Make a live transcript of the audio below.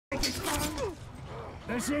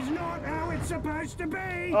This is not how it's supposed to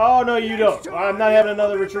be. Oh, no, you don't. I'm not having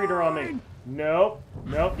another retreater on me. Nope.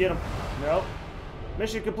 Nope. Get him. Nope.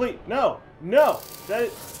 Mission complete. No. No.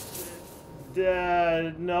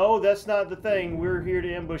 No, that's not the thing. We're here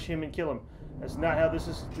to ambush him and kill him. That's not how this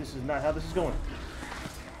is. This is not how this is going.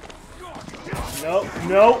 No.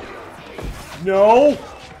 No. No.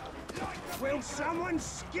 Will someone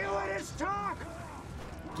skill at his talk?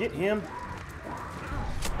 Get him.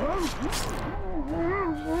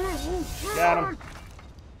 Got him.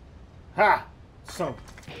 Ha! Son.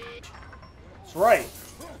 That's right.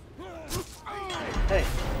 Hey.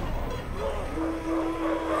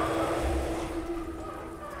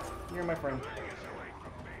 You're my friend.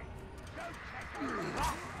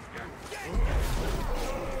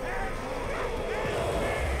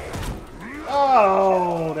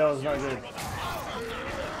 Oh, that was not good.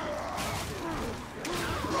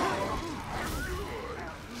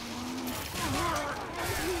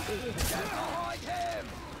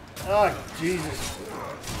 Oh, Jesus.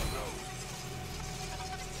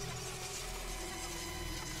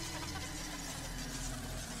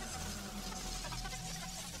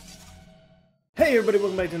 Hey everybody,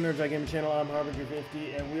 welcome back to the NerdJock Gaming channel. I'm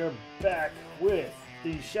Harbinger50 and we are back with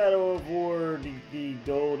the Shadow of War, the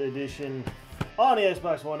Gold Edition on the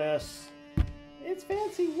Xbox One S. It's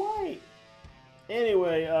fancy white.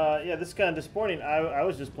 Anyway, yeah, this is kind of disappointing. I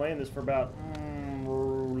was just playing this for about a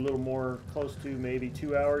little more, close to maybe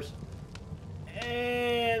 2 hours.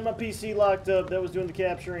 And my PC locked up. That was doing the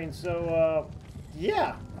capturing. So,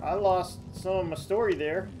 yeah, I lost some of my story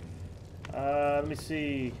there. Let me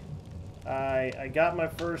see. I got my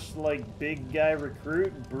first, like, big guy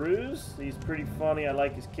recruit, Bruce. He's pretty funny. I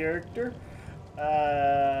like his character.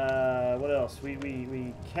 What else?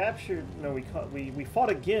 We captured... No, we fought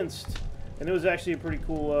against... And it was actually a pretty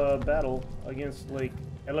cool battle against, like,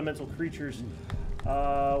 elemental creatures.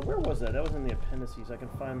 Where was that? That was in the appendices. I can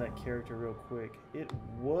find that character real quick. It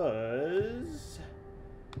was...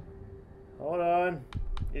 Hold on.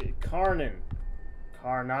 Karnan.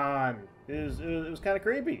 It was kind of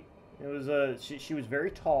creepy. It was she was very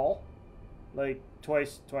tall, like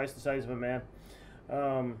twice the size of a man,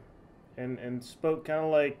 and spoke kind of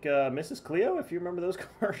like Mrs. Cleo, if you remember those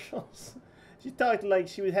commercials. She talked like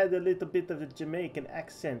she had a little bit of a Jamaican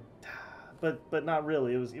accent, but not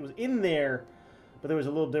really. It was in there, but there was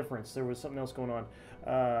a little difference. There was something else going on,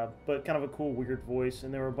 but kind of a cool weird voice,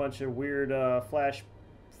 and there were a bunch of weird flashback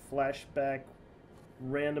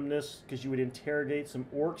randomness, because you would interrogate some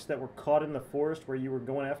orcs that were caught in the forest where you were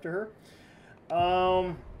going after her.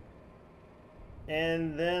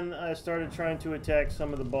 And then I started trying to attack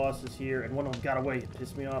some of the bosses here, and one of them got away. It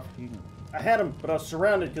pissed me off. I had him, but I was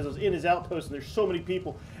surrounded because I was in his outpost, and there's so many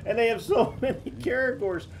people, and they have so many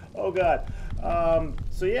characters. Oh god.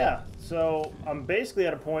 So yeah, so I'm basically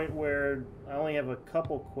at a point where I only have a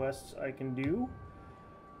couple quests I can do.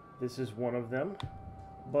 This is one of them.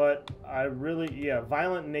 But I really, yeah,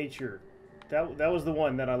 Violent Nature. That was the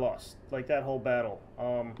one that I lost. Like that whole battle.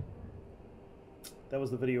 That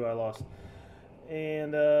was the video I lost.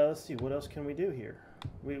 And let's see, what else can we do here?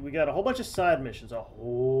 We got a whole bunch of side missions.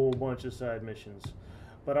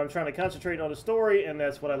 But I'm trying to concentrate on the story, and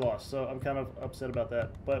that's what I lost. So I'm kind of upset about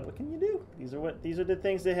that. But what can you do? These are the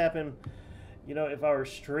things that happen. You know, if I were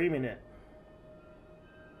streaming it.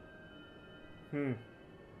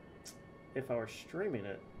 If I were streaming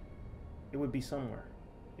it, it would be somewhere.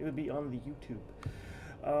 It would be on the YouTube.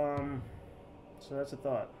 So that's a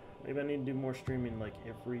thought. Maybe I need to do more streaming like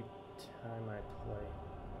every time I play.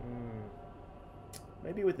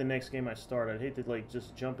 Maybe with the next game I start. I'd hate to like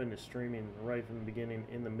just jump into streaming right from the beginning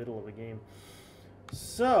in the middle of a game.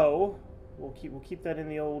 So we'll keep that in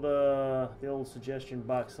the old suggestion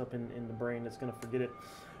box up in the brain that's gonna forget it.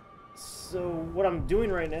 So what I'm doing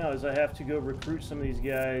right now is I have to go recruit some of these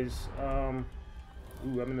guys. Ooh,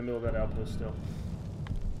 I'm in the middle of that outpost still.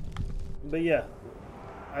 But yeah,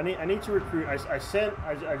 I need to recruit. I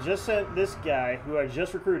just sent this guy who I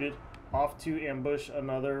just recruited off to ambush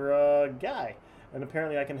another guy, and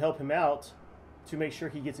apparently I can help him out to make sure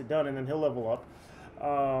he gets it done, and then he'll level up.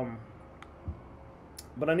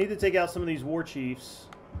 But I need to take out some of these war chiefs,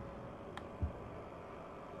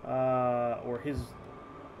 or his.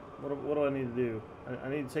 What do I need to do? I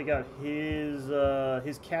need to take out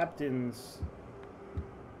his captains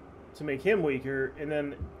to make him weaker, and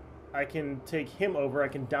then I can take him over. I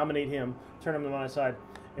can dominate him, turn him to my side,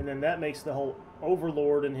 and then that makes the whole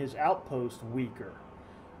overlord and his outpost weaker.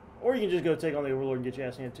 Or you can just go take on the overlord and get your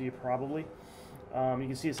ass handed to you, probably. You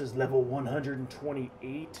can see it says level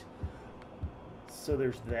 128. So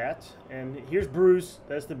there's that. And here's Bruce.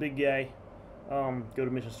 That's the big guy. Go to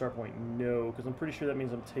mission start point. No, because I'm pretty sure that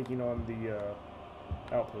means I'm taking on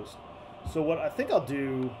the outpost. So what I think I'll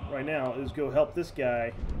do right now is go help this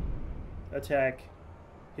guy attack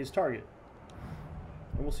his target,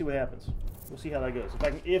 and we'll see what happens. We'll see how that goes.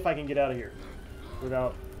 If I can get out of here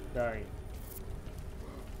without dying.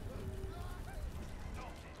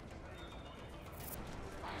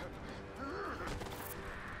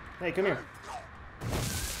 Hey, come here.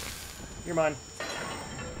 You're mine.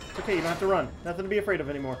 It's okay, you don't have to run. Nothing to be afraid of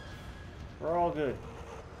anymore. We're all good.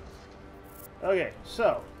 Okay,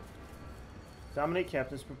 so dominate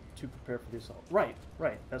captains to prepare for the assault. Right.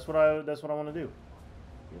 That's what I want to do.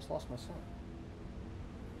 I just lost my son.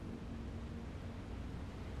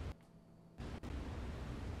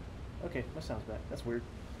 Okay, my sound's back. That's weird.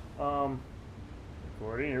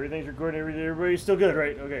 Recording. Everything's recording. Everybody's still good,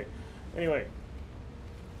 right? Okay. Anyway.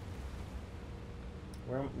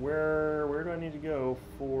 Where do I need to go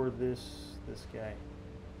for this guy?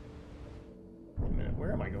 Wait a minute,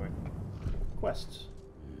 where am I going? Quests.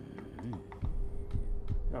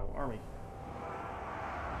 No, army.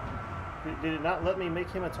 Did it not let me make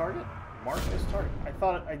him a target? Mark as target. I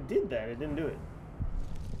thought I did that. It didn't do it.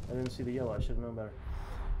 I didn't see the yellow. I should have known better.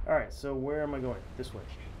 Alright, so where am I going? This way.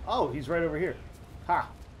 Oh, he's right over here. Ha!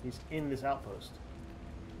 He's in this outpost.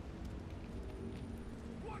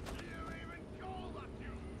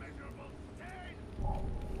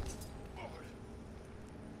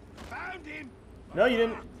 No, you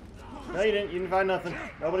didn't. No, you didn't. You didn't find nothing.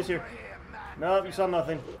 Nobody's here. No, you saw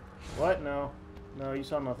nothing. What? No. No, you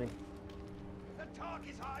saw nothing.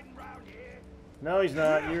 No, he's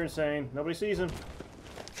not. You're insane. Nobody sees him.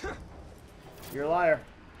 You're a liar.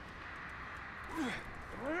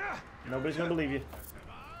 Nobody's gonna believe you.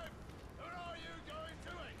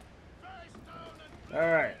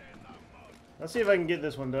 Alright. Let's see if I can get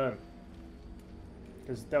this one done.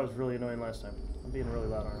 Because that was really annoying last time. I'm being really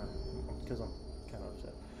loud, aren't I? Because I'm kind of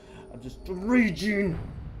upset. I'm just raging.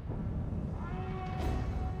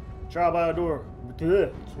 Trial by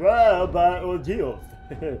ordeal. Trial by ordeal.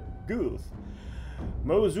 Goose.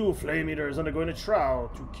 Mozu Flame Eater is undergoing a trial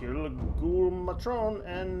to kill Ghoul Matron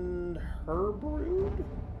and her brood.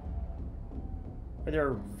 Are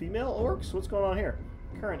there female orcs? What's going on here?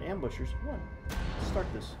 Current ambushers. What? Let's start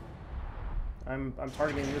this. I'm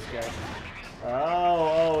targeting this guy.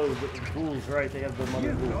 Oh, the ghouls, right? They have the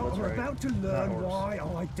mother ghoul. That's right. You're about to learn why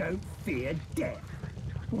I don't fear death.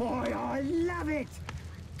 Why I love it.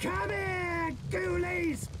 Come here,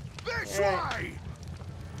 ghoulies. This way.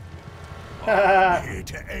 I'm here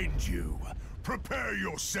to end you. Prepare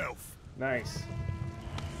yourself. Nice.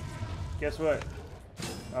 Guess what?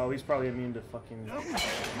 Oh, he's probably immune to fucking...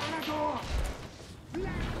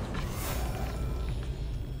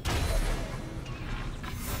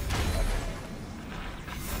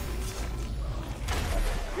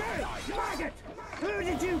 Maggot! Who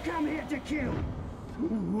did you come here to kill?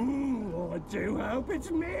 Ooh, I do hope it's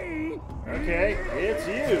me. Okay, it's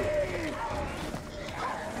you.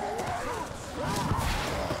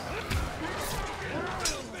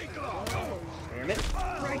 Damn it.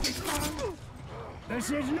 This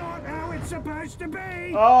is not how it's supposed to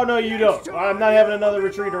be. Oh, no, you don't. I'm not having another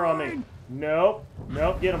retreater on me. Nope.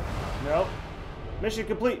 Nope, get him. Nope. Mission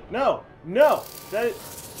complete. No. No. That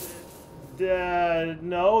is...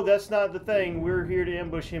 no, that's not the thing. We're here to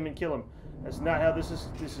ambush him and kill him. That's not how this is.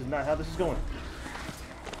 This is not how this is going.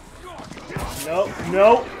 No,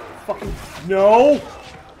 no, fucking no.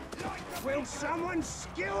 Will someone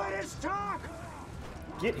skewer his talk?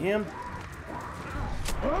 Get him.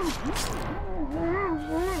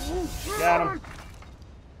 Got him.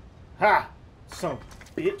 Ha! Son of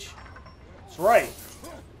a bitch. That's right.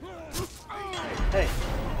 Hey.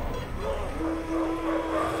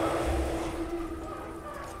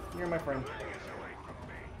 You're my friend.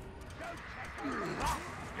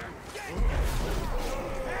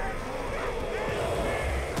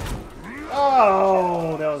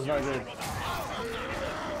 Oh, that was not good.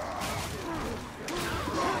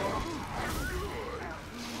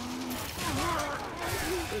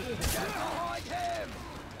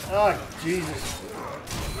 Oh, Jesus.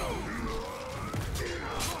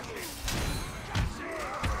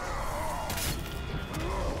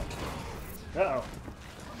 Uh-oh.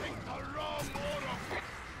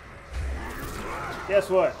 Guess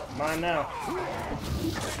what? Mine now.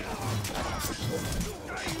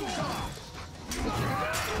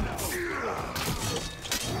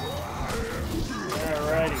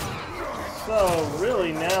 Alrighty. So,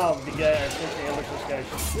 really now, the guy, I think the ambushes guy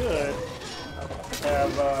should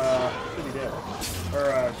have, should be dead. Or,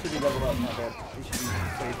 should be leveled up, not dead. He should be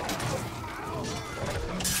safe.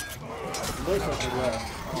 He looks like he left.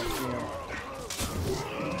 I don't see him.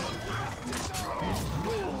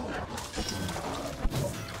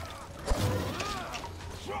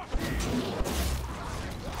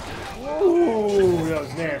 Ooh, that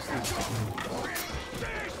was nasty.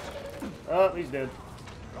 Oh, he's dead.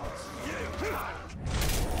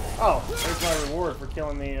 Oh, there's my reward for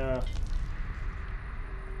killing the,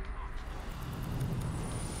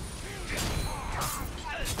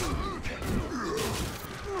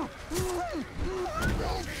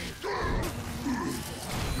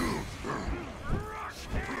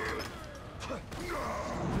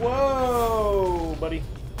 Whoa, buddy.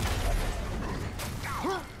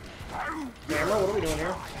 Camera, what are we doing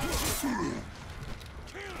here?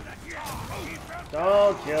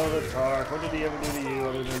 Don't kill the Tark. What did he ever do to you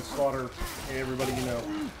other than slaughter everybody you know?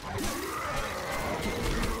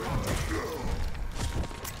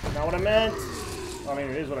 Not what I meant. I mean,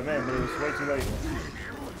 it is what I meant, but it was way too late.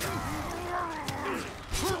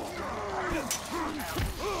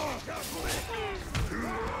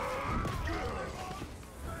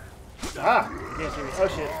 Ah! You can't see me. Oh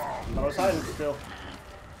shit. I was hiding still.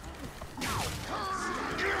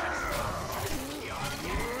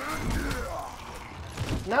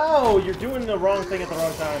 No! You're doing the wrong thing at the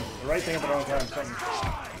wrong time. The right thing at the wrong time. Something.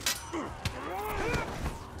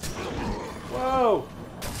 Whoa!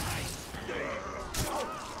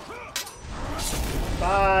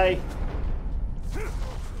 Bye!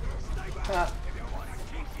 Ha!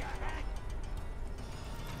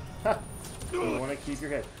 Ha! You want to keep your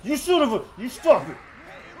head. You son of a... You stop it!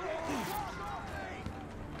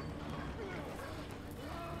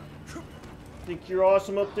 Think you're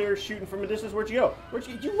awesome up there shooting from a distance? Where'd you go? Where'd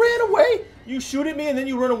you... You ran away? You shoot at me and then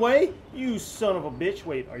you run away? You son of a bitch.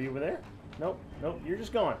 Wait, are you over there? Nope. Nope. You're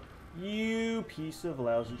just gone. You piece of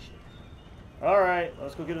lousy shit. Alright,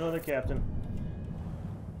 let's go get another captain.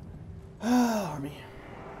 Army.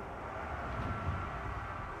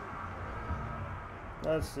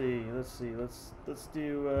 Let's see. Let's see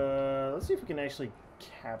if we can actually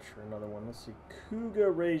capture another one. Let's see.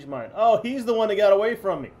 Kuga Rage-Mind. Oh, he's the one that got away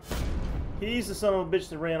from me. He's the son of a bitch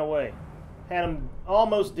that ran away. Had him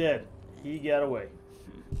almost dead. He got away.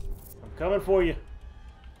 I'm coming for you.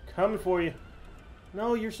 Coming for you.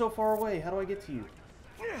 No, you're so far away. How do I get to you?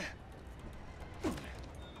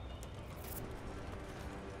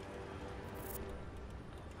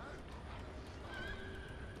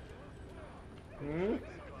 Hmm?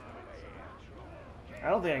 I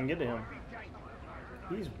don't think I can get to him.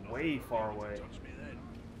 He's way far away.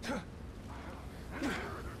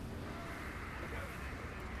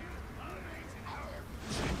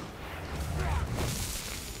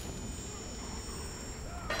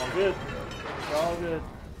 All good. It's all good.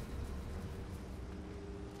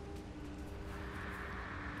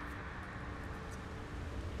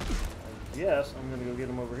 I guess I'm gonna go get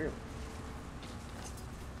him over here.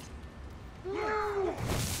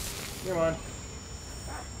 Come on.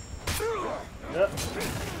 Yep.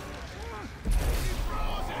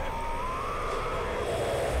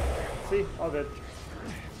 See? All good.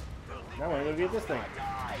 Now I'm gonna go get this thing.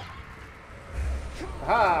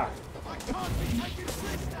 Aha!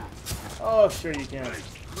 Oh, sure you can.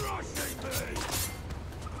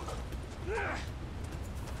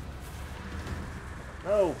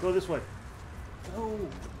 No, go this way. No.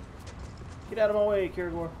 Get out of my way,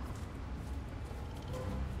 Karagor.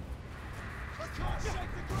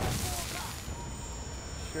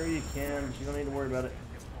 Sure you can, but you don't need to worry about it.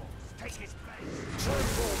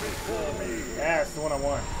 That's the one I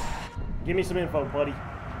want. Give me some info, buddy.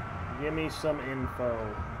 Give me some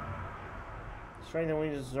info. Strength and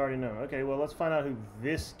weakness is already known. Okay, well, let's find out who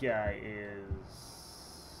this guy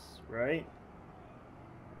is. Right?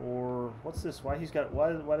 Or what's this? Why he's got?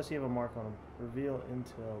 Why does he have a mark on him? Reveal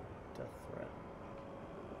intel, death threat.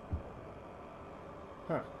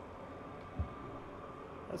 Huh.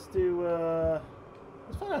 Let's do.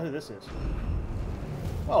 Let's find out who this is.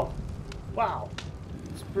 Oh, wow.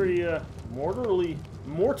 It's pretty mortally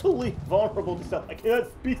vulnerable to stuff. I cannot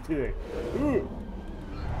speak today. Ooh.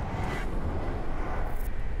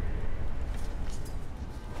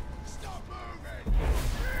 Stop moving.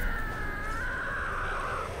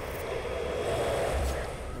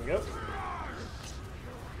 There we go.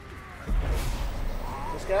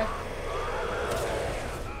 This guy.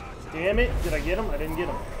 Damn it! Did I get him? I didn't get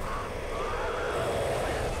him.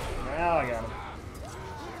 Now I got him.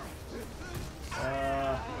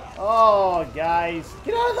 Oh, guys.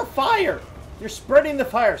 Get out of the fire! You're spreading the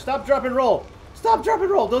fire. Stop, drop, and roll. Stop, drop, and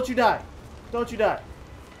roll. Don't you die. Don't you die.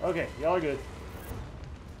 Okay, y'all are good.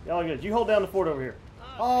 Y'all are good. You hold down the fort over here.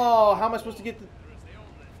 Oh, how am I supposed to get the...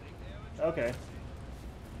 Okay.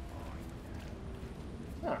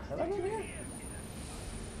 Huh, have I gone here?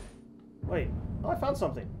 Wait. Oh, I found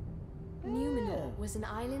something. Numenor was an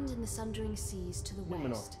island in the Sundering Seas to the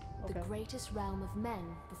Numenor. west, the Okay. greatest realm of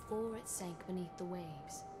men before it sank beneath the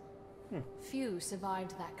waves. Few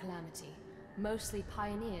survived that calamity, mostly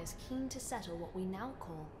pioneers keen to settle what we now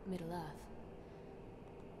call Middle-earth.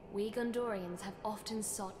 We Gondorians have often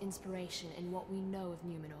sought inspiration in what we know of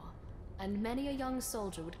Numenor, and many a young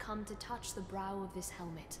soldier would come to touch the brow of this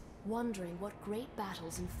helmet, wondering what great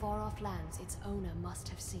battles in far-off lands its owner must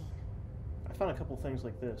have seen. I found a couple things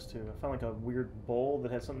like this too. I found like a weird bowl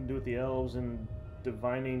that had something to do with the elves and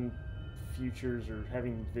divining futures or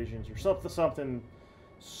having visions or something.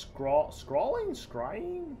 Scrying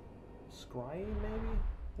maybe?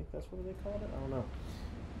 I think that's what they called it. I don't know.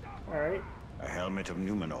 All right. A helmet of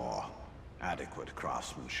Numenor. Adequate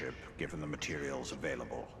craftsmanship, given the materials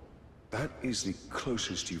available. That is the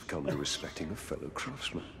closest you've come to respecting a fellow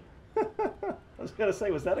craftsman. I was gonna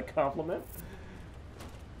say, was that a compliment?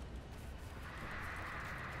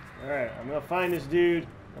 All right, I'm gonna find this dude.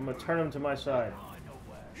 I'm gonna turn him to my side.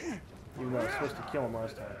 Even though I was supposed to kill him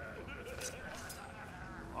last time.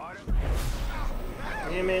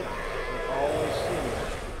 Damn it! I always see me.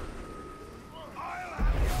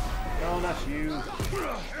 No, not you.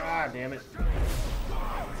 Ah, damn it.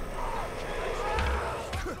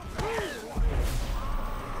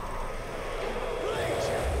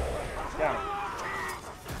 Got him.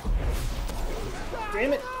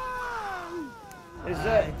 Damn it! Is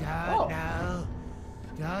that...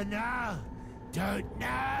 Don't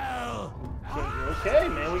know. Okay,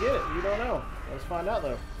 man, we get it. You don't know. Let's find out,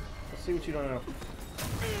 though. Let's see what you don't know.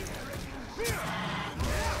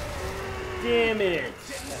 Damn it! I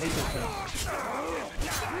hate this thing.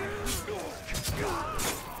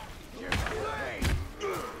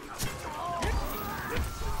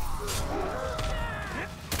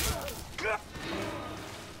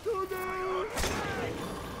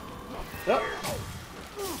 Oh.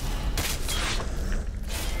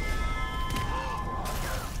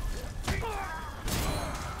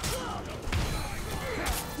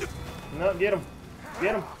 No, get him.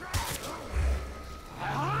 Get him.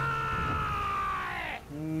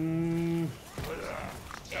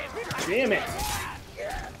 Damn it.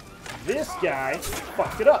 This guy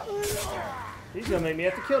fucked it up. He's gonna make me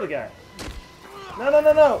have to kill the guy. No, no,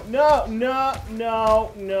 no, no. No, no,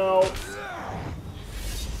 no, no.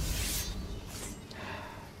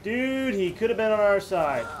 Dude, he could have been on our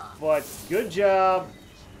side. But good job.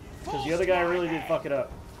 Because the other guy really did fuck it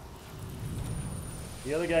up.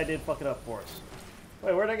 The other guy did fuck it up for us.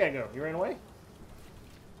 Wait, where'd that guy go? He ran away?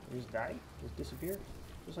 He just died? Just disappeared?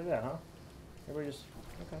 Just like that, huh? Everybody just...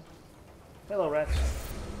 Okay. Hello, rats.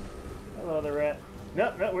 Hello, other rat.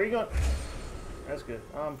 No, no, where are you going? That's good.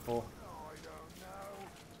 I'm full.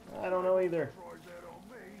 I don't know either.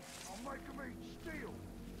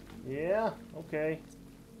 Yeah? Okay.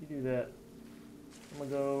 You do that. I'm gonna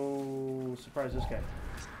go surprise this guy.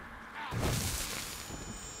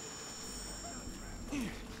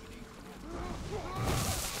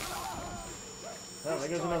 Oh, there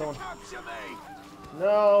goes another one.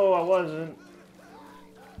 No, I wasn't.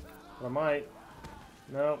 But I might.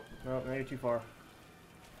 No, no, now you're too far.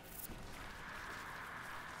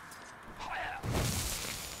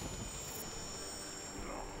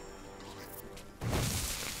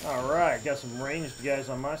 Alright, got some ranged guys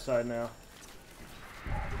on my side now.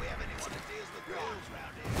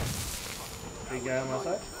 Big guy on my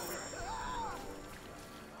side.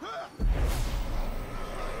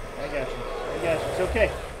 I got you. I got you. It's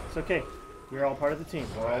okay. It's okay. You're all part of the team.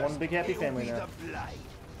 We're all one big happy family now.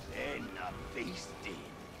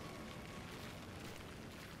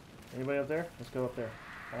 Anybody up there? Let's go up there.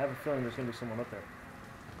 I have a feeling there's going to be someone up there.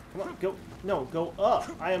 Come on, go. No, go up.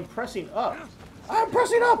 I am pressing up. I'm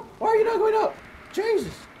pressing up! Why are you not going up?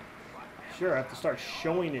 Jesus! Sure, I have to start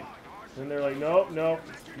showing it. Then they're like, nope, nope,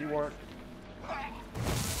 you weren't. I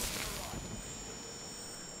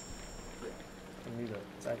need to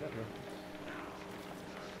back up here.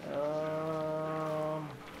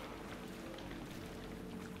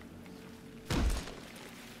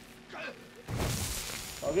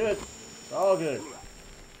 All good. It's all good.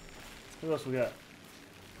 Who else we got?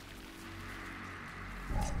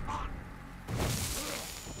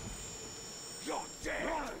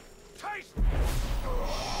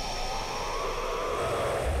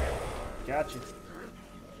 Gotcha.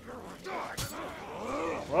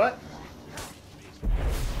 What?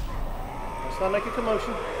 Let's not make a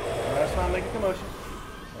commotion. Let's not make a commotion.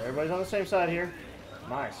 Everybody's on the same side here.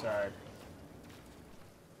 My side.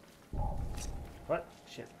 What?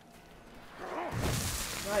 Shit.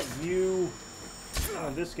 Not you.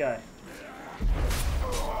 Oh, this guy.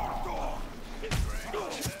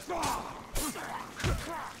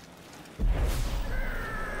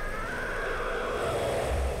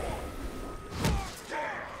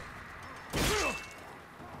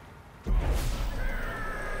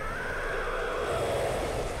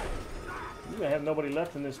 I have nobody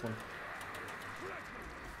left in this one.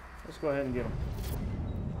 Let's go ahead and get him.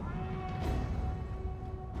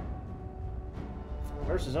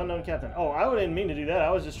 Versus unknown captain. Oh, I didn't mean to do that.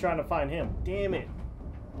 I was just trying to find him. Damn it.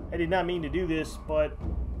 I did not mean to do this, but...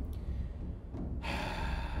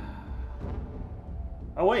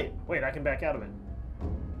 Oh, wait. Wait, I can back out of it.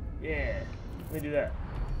 Yeah. Let me do that.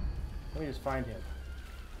 Let me just find him.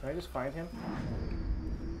 Can I just find him?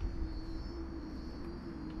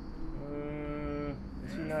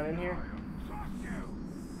 Is he not in here?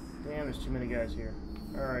 Damn, there's too many guys here.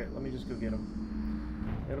 Alright, let me just go get him.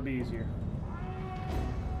 It'll be easier.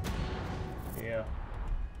 Yeah.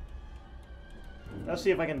 Let's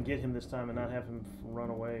see if I can get him this time and not have him run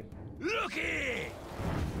away. Looky!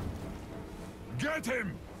 Get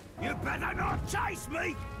him! You better not chase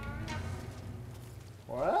me!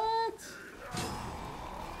 What?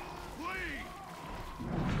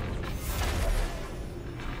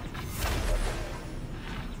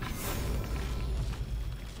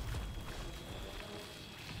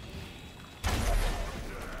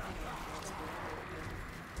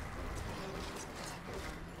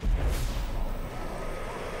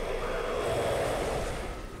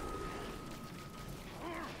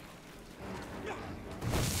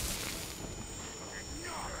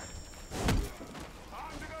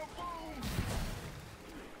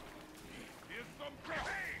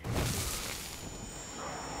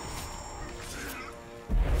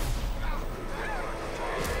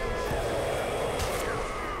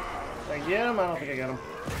 Did I get him? I don't think I got him. Do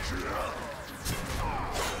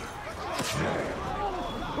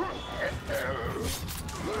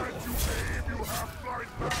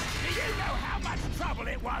you know how much trouble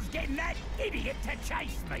it was getting that idiot to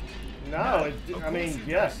chase me? No, I mean,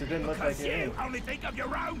 yes, it didn't look like it. You only think of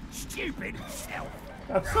your own stupid self.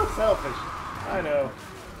 I'm so selfish. I know.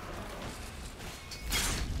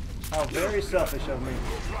 How very selfish of me.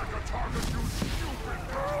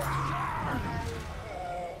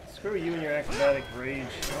 Screw you and your acrobatic rage.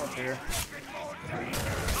 I don't care.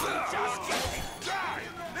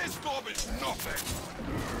 This gob is nothing.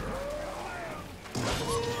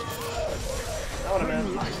 That would have been.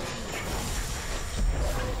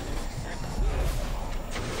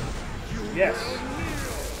 Yes.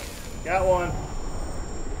 Got one.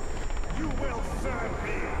 You will serve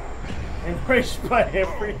me. Enraged by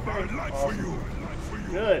everything. Life Awesome. for you.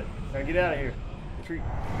 Good. Now get out of here. Retreat.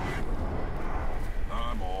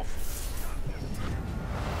 I'm off.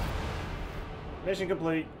 Mission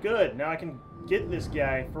complete. Good. Now I can get this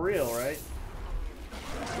guy for real, right?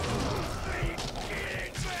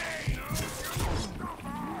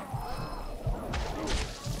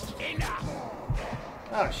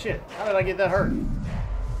 Oh shit. How did I get that hurt?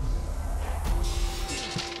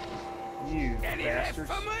 You bastards.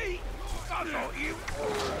 For me? I thought you...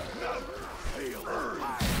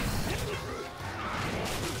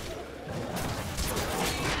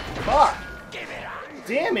 Fuck!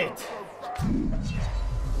 Damn it!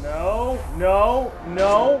 No, no,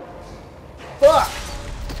 no! Fuck!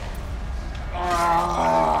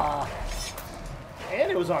 Ah!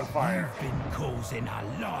 And it was on fire. You've been causing a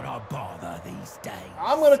lot of bother these days.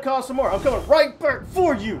 I'm gonna cause some more. I'm coming right back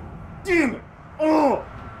for you! Damn it! Oh!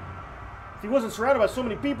 If he wasn't surrounded by so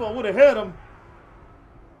many people, I would have had him.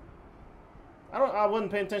 I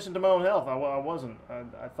wasn't paying attention to my own health. I wasn't.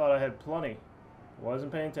 I thought I had plenty.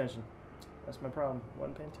 Wasn't paying attention. That's my problem.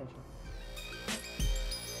 Wasn't paying attention.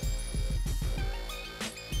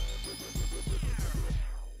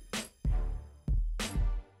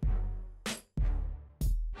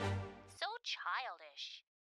 So childish.